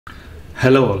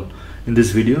Hello all, in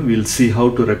this video we will see how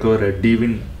to recover a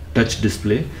DWIN touch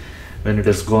display when it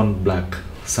has gone black.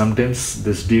 Sometimes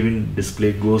this DWIN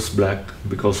display goes black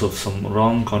because of some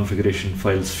wrong configuration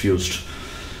files fused.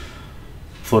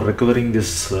 For recovering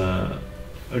this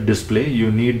display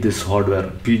you need this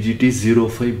hardware,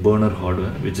 PGT05 burner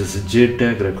hardware, which is a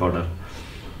JTAG recorder.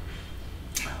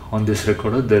 On this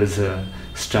recorder there is a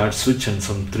start switch and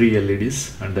some 3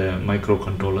 LEDs and a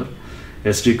microcontroller.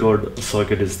 SD card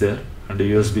socket is there and a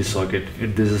USB socket.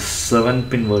 This is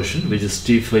 7-pin version, which is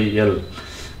T5L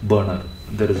burner.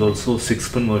 There is also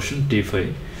 6-pin version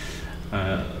T5.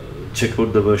 Check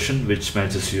out the version which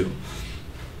matches your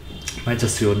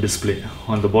display.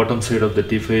 On the bottom side of the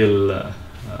T5L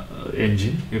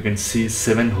engine you can see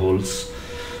 7 holes.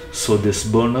 So this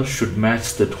burner should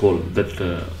match that hole.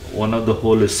 One of the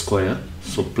hole is square,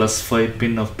 so plus 5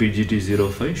 pin of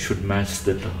PGT05 should match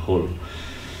that hole.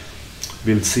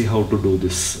 We'll see how to do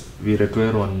this. We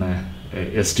require one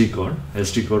SD card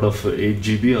of 8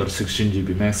 GB or 16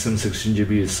 GB. Maximum 16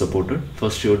 GB is supported.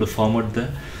 First you have to format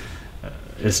the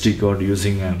SD card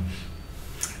using a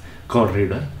card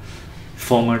reader.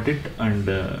 Format it and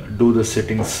do the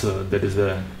settings. That is,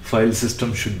 the file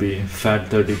system should be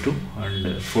FAT32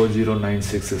 and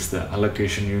 4096 is the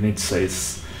allocation unit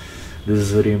size. This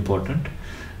is very important.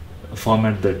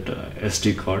 Format that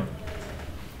SD card.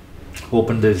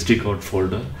 Open the SD card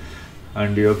folder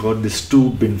and you have got these 2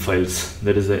 bin files.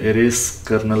 There is a erase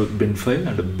kernel bin file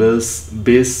and a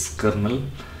base kernel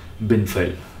bin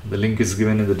file. The link is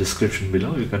given in the description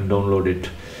below. You can download it.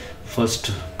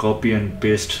 First copy and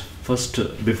paste.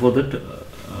 Before that,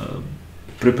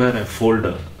 prepare a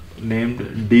folder named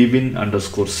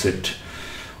DWIN_set.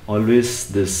 Always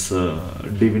this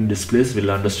DWIN displays will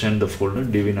understand the folder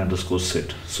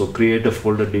DWIN_set. So create a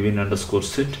folder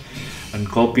DWIN_set and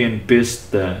copy and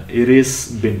paste the erase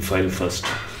bin file first,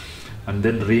 and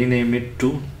then rename it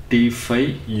to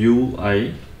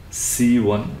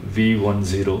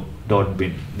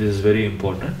T5UIC1V10.bin. This is very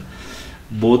important.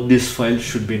 Both these files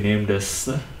should be named as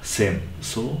same.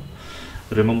 So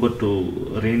remember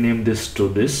to rename this to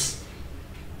this,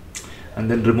 and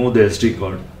then remove the SD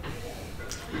card.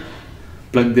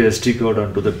 Plug the SD card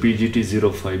onto the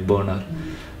PGT05 burner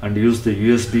and use the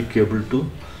USB cable to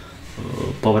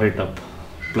power it up.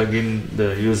 Plug in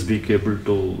the USB cable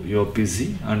to your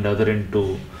PC and other end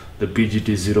to the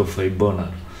PGT05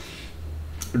 burner.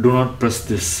 Do not press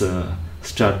this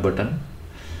start button.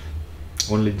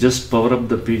 Only just power up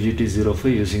the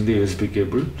PGT05 using the USB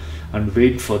cable and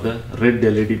wait for the red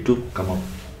LED to come up.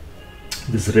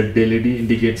 This red LED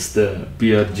indicates the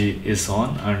PRG is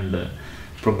on and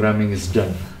programming is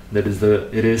done. That is, the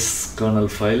erase kernel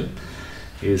file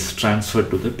is transferred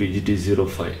to the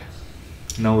PGT05.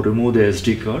 Now remove the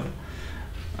SD card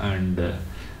and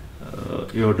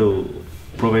you have to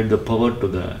provide the power to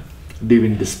the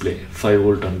DWIN display, 5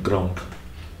 volt and ground.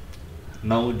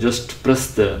 Now just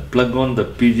plug on the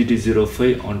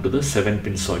PGT05 onto the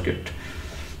 7-pin socket.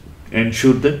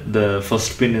 Ensure that the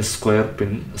first pin is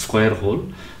square hole,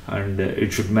 and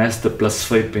it should match the plus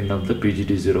 5 pin of the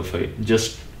PGT05.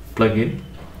 Just plug in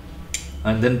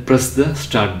and then press the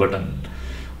start button.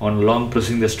 On long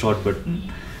pressing the start button,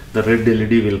 the red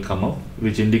LED will come up,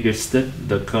 which indicates that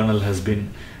the kernel has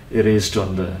been erased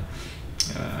on the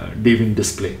DWIN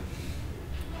display.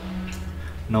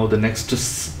 Now the next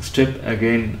step,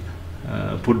 again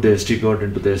put the SD card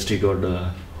into the SD card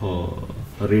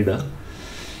reader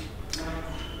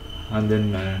and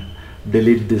then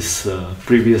delete this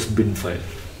previous bin file.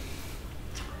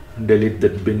 Delete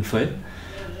that bin file.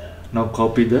 Now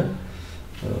copy the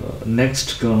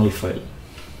next kernel file.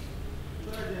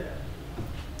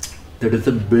 That is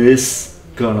the base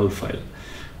kernel file.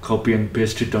 Copy and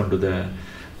paste it onto the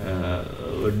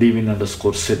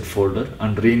DWIN_set folder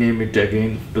and rename it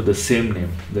again to the same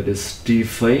name, that is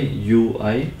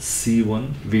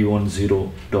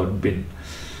T5UIC1V10.bin.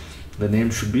 The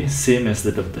name should be same as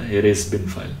that of the erase bin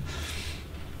file.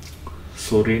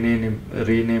 So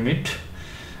rename it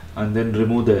and then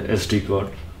remove the SD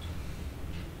card.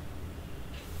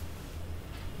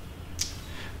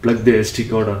 Plug the SD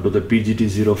card onto the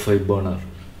PGT05 burner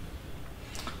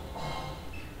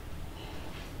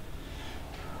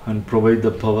and provide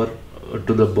the power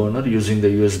to the burner using the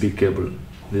USB cable.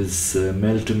 This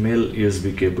male-to-male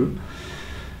USB cable.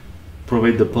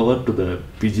 Provide the power to the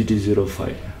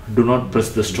PGT05. Do not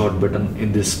press the start button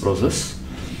in this process.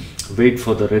 Wait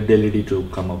for the red LED to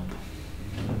come up.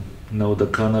 Now the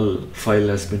kernel file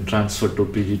has been transferred to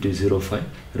PGT05.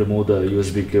 Remove the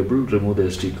USB cable, remove the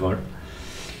SD card,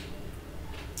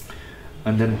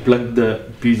 and then plug the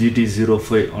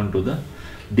PGT05 onto the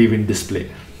DWIN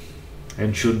display.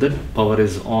 ensure that power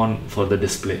is on for the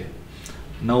display.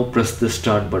 Now press the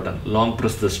start button, long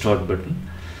press the start button.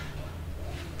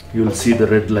 You will see the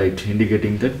red light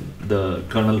indicating that the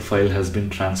kernel file has been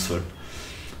transferred.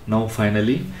 Now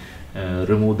finally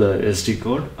remove the SD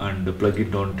card and plug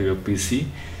it onto your PC.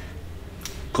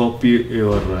 Copy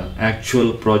your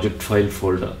actual project file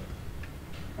folder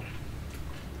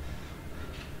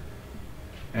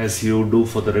as you do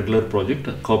for the regular project.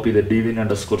 Copy the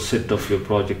DWIN_set of your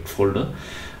project folder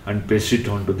and paste it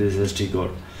onto this SD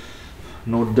card.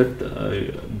 Note that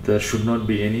there should not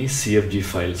be any CFG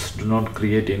files. Do not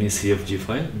create any CFG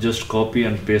file. Just copy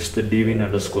and paste the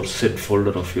DWIN_set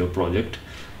folder of your project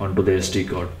onto the SD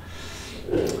card.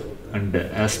 And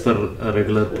as per a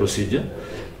regular procedure,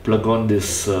 plug on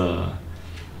this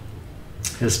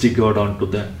SD card onto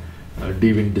the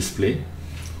DWIN display.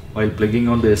 While plugging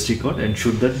on the SD card,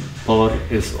 ensure that power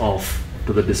is off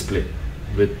to the display.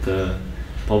 With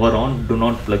power on, do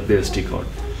not plug the SD card.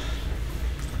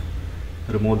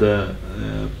 Remove the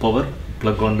power,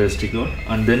 plug on the SD card,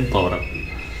 and then power up.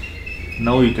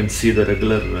 Now you can see the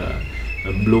regular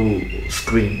blue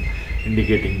screen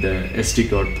indicating the SD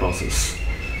card process.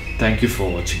 Thank you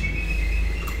for watching.